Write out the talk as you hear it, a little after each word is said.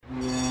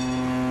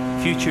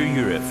Future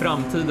Europe.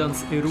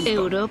 Framtidens Europa.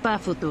 Europa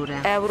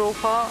Futura.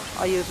 Európa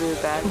a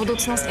jövőben.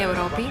 Budoucnost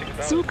Európy.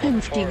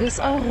 Zukünftiges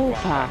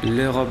Europa.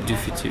 L'Europe du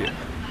futur.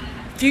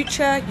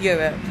 Future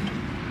Europe.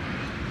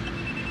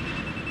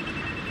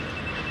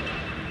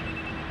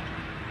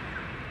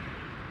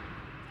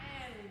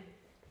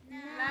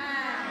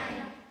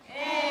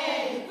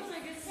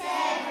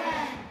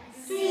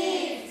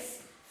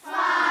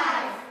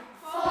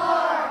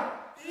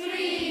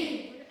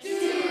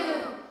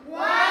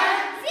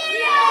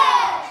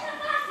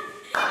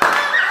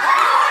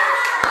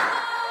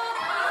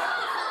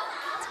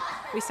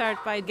 We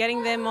start by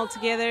getting them all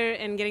together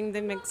and getting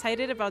them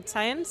excited about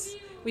science.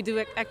 We do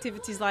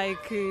activities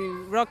like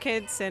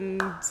rockets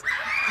and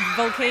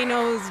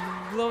volcanoes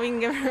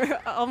blowing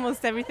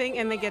almost everything,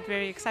 and they get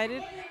very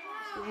excited.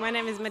 My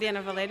name is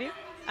Mariana Valerio.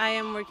 I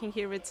am working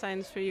here with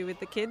Science for You with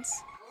the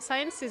kids.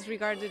 Science is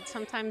regarded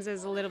sometimes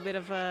as a little bit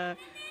of a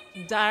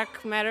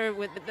dark matter,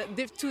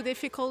 too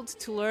difficult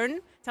to learn.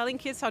 Telling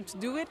kids how to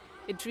do it,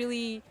 it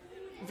really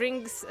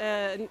brings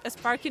a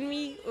spark in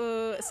me.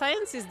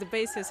 Science is the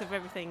basis of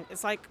everything.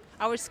 It's like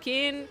our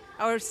skin,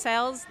 our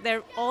cells,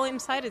 they're all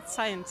inside it's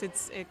science.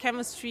 It's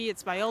chemistry,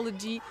 it's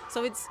biology.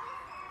 So it's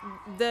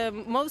the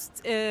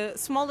most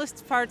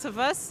smallest part of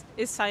us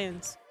is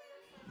science.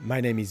 My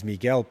name is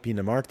Miguel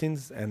Pina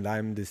Martins, and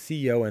I'm the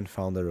CEO and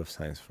founder of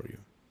Science for You.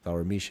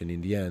 Our mission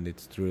in the end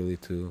is really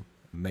to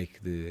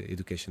make the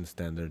education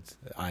standards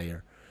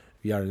higher.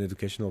 We are an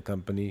educational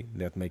company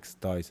that makes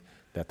toys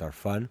that are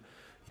fun.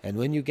 And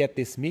when you get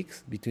this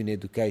mix between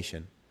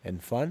education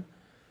and fun,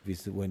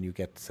 this is when you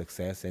get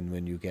success and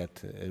when you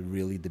get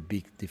really the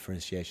big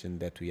differentiation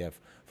that we have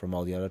from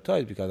all the other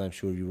toys, because I'm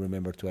sure you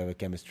remember to have a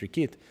chemistry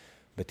kit,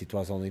 but it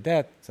was only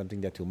that,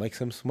 something that will make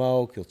some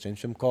smoke, you'll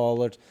change some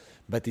colors,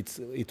 but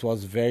it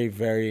was very,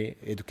 very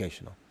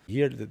educational.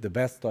 Here, the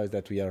best toys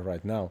that we have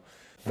right now,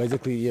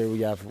 basically here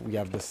we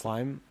have the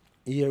slime.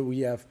 Here we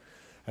have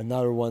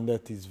another one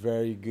that is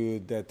very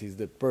good, that is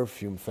the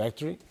perfume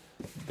factory.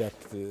 That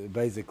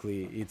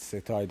basically it's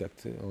a toy that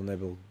will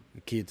enable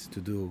kids to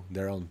do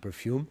their own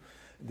perfume.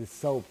 The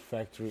soap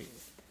factory,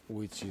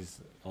 which is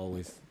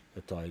always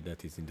a toy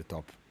that is in the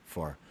top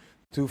 4.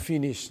 To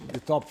finish the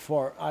top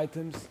 4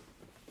 items,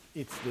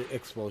 it's the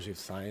explosive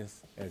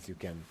science, as you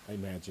can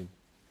imagine.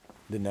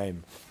 The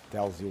name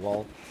tells you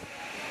all.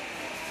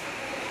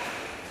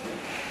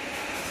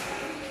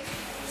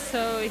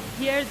 So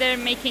here they're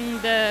making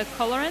the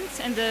colorants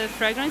and the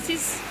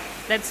fragrances.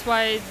 That's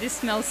why this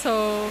smells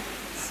so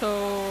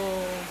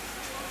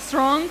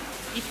strong.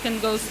 It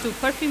can go to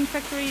perfume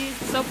factory,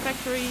 soap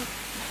factory,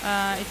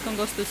 it can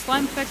go to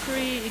slime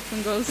factory, it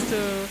can go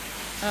to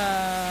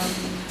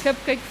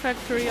cupcake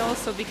factory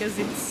also, because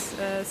it's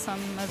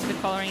some of the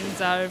colorings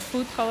are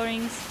food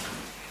colorings.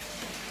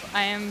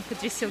 I am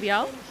Patricia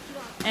Leal,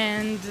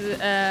 and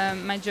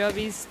my job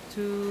is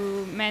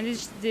to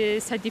manage the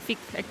scientific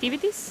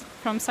activities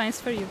from Science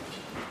for You.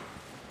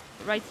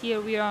 Right here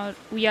we are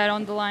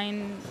on the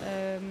line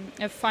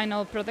of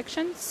final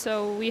production,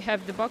 so we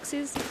have the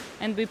boxes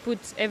and we put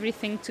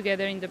everything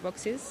together in the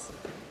boxes,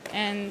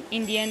 and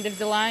in the end of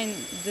the line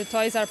the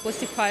toys are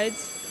plastified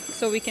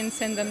so we can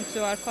send them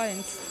to our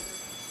clients.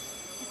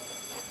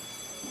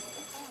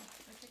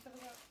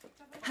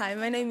 Hi,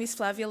 my name is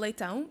Flavia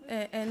Leitão,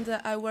 and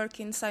I work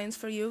in Science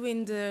for You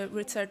in the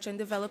Research and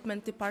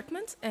Development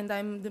Department, and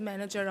I'm the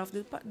manager of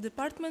the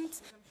department.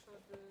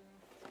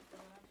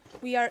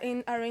 We are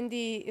in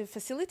R&D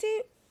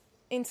facility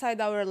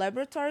inside our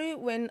laboratory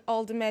when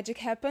all the magic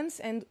happens,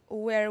 and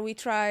where we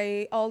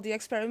try all the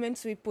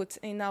experiments we put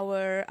in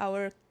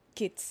our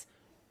kits.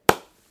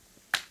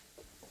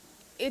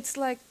 It's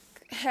like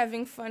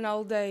having fun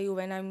all day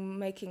when I'm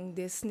making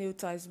these new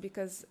toys,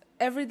 because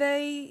every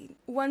day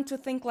I want to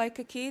think like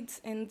a kid,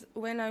 and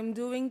when I'm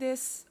doing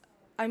this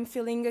I'm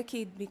feeling a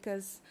kid,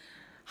 because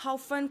how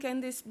fun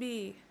can this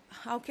be?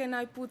 How can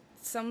I put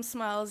some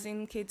smiles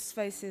in kids'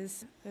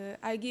 faces?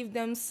 I give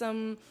them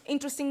some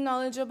interesting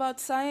knowledge about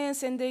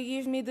science, and they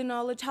give me the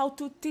knowledge how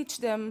to teach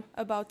them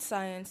about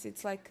science.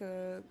 It's like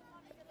a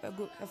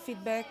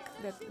feedback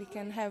that we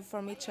can have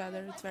from each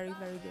other. It's very,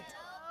 very good.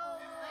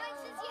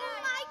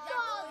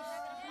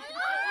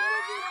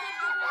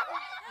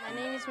 My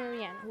name is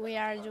Marianne. We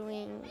are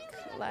doing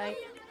like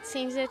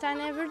things that I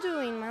never do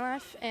in my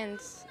life, and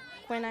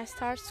when I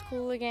start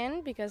school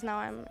again, because now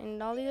I'm in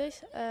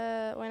holidays,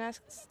 when I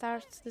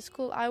start the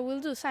school I will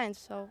do science,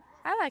 so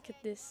I like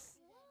this.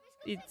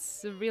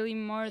 It's really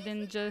more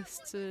than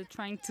just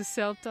trying to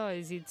sell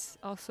toys. It's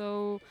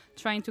also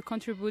trying to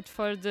contribute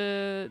for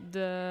the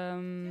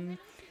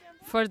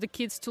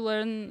kids to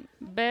learn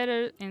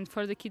better, and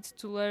for the kids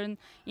to learn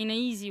in an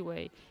easy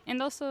way. And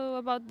also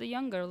about the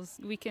young girls,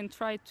 we can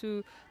try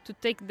to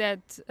take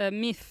that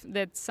myth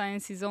that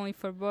science is only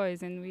for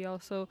boys, and we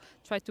also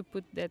try to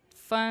put that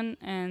fun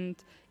and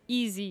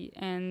easy,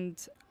 and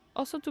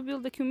also to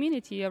build a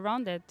community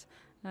around that.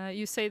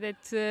 You say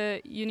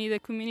that you need a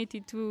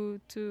community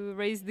to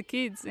raise the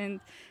kids, and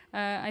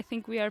I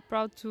think we are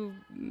proud to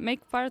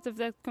make part of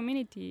that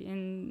community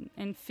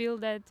and feel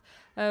that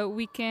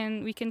we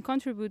can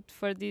contribute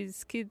for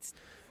these kids.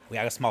 We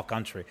are a small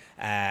country,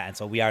 and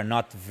so we are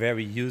not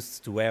very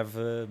used to have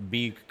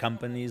big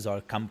companies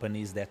or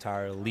companies that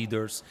are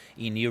leaders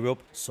in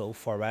Europe. So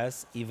for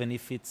us, even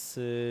if it's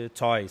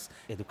toys,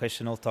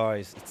 educational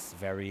toys, it's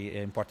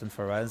very important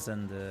for us,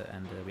 and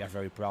we are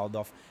very proud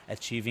of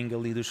achieving a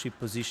leadership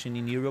position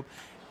in Europe.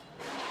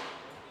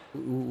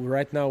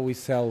 Right now we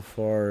sell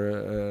for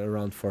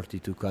around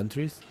 42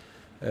 countries.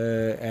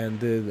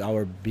 And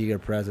our bigger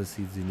presence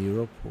is in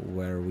Europe,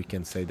 where we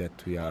can say that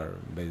we are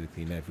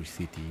basically in every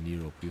city in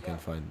Europe. You can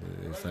find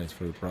Science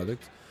for You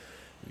products.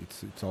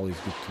 It's always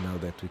good to know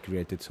that we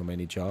created so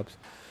many jobs.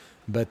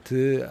 But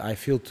I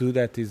feel too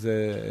that is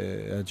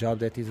a job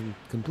that isn't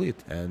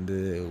complete, and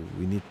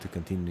we need to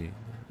continue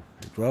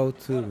the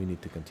growth. We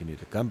need to continue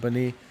the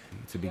company.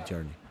 It's a big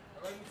journey.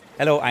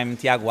 Hello, I'm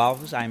Tiago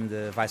Alves. I'm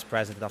the Vice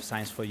President of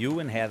Science for You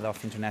and Head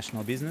of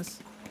International Business.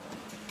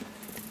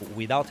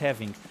 Without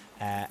having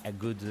a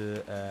good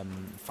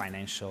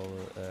financial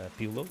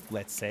pillow,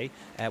 let's say,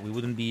 we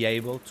wouldn't be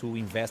able to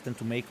invest and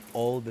to make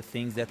all the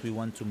things that we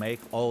want to make,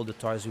 all the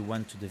toys we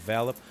want to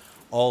develop,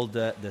 all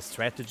the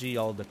strategy,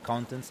 all the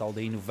contents, all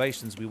the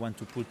innovations we want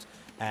to put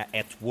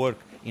at work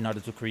in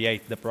order to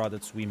create the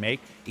products we make.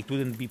 It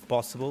wouldn't be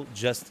possible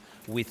just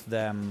with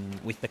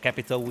the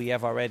capital we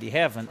already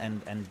have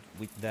and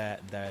with the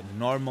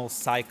normal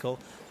cycle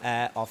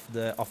of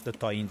the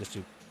toy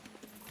industry.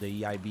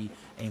 The EIB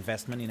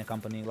investment in a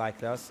company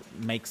like us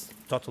makes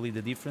totally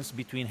the difference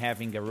between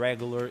having a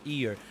regular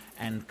year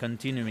and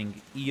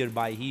continuing year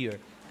by year,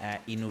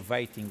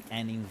 innovating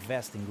and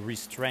investing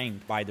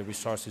restrained by the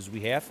resources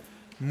we have,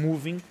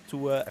 moving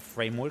to a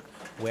framework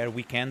where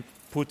we can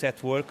put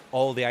at work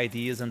all the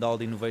ideas and all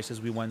the innovations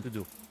we want to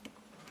do.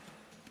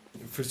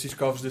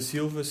 Francisco Alves da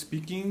Silva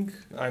speaking.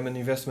 I'm an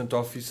investment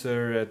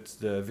officer at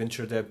the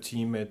venture debt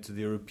team at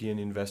the European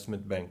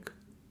Investment Bank.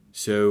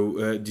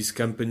 So this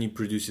company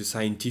produces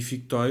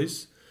scientific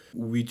toys,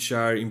 which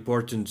are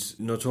important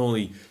not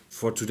only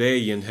for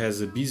today and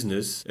as a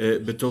business,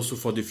 but also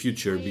for the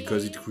future,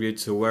 because it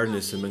creates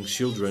awareness among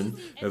children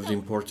of the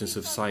importance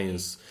of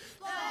science.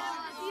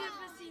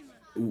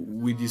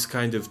 With this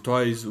kind of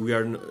toys,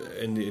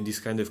 and these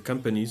kind of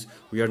companies,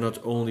 we are not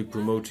only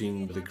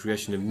promoting the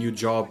creation of new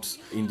jobs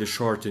in the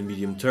short and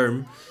medium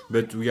term,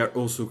 but we are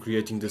also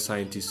creating the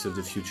scientists of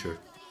the future.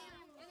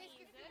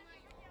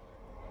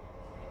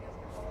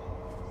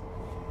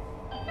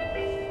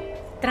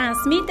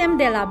 Transmitem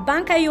de la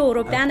Banca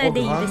Europeană de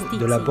Investiții.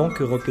 De la Banque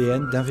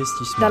Européenne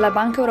d'Investissement. De la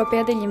Banca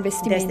Europea de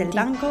Investimenti. Desde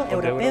el Banco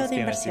Europeo de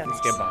Inversiones.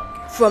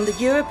 From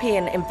the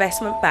European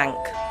Investment Bank.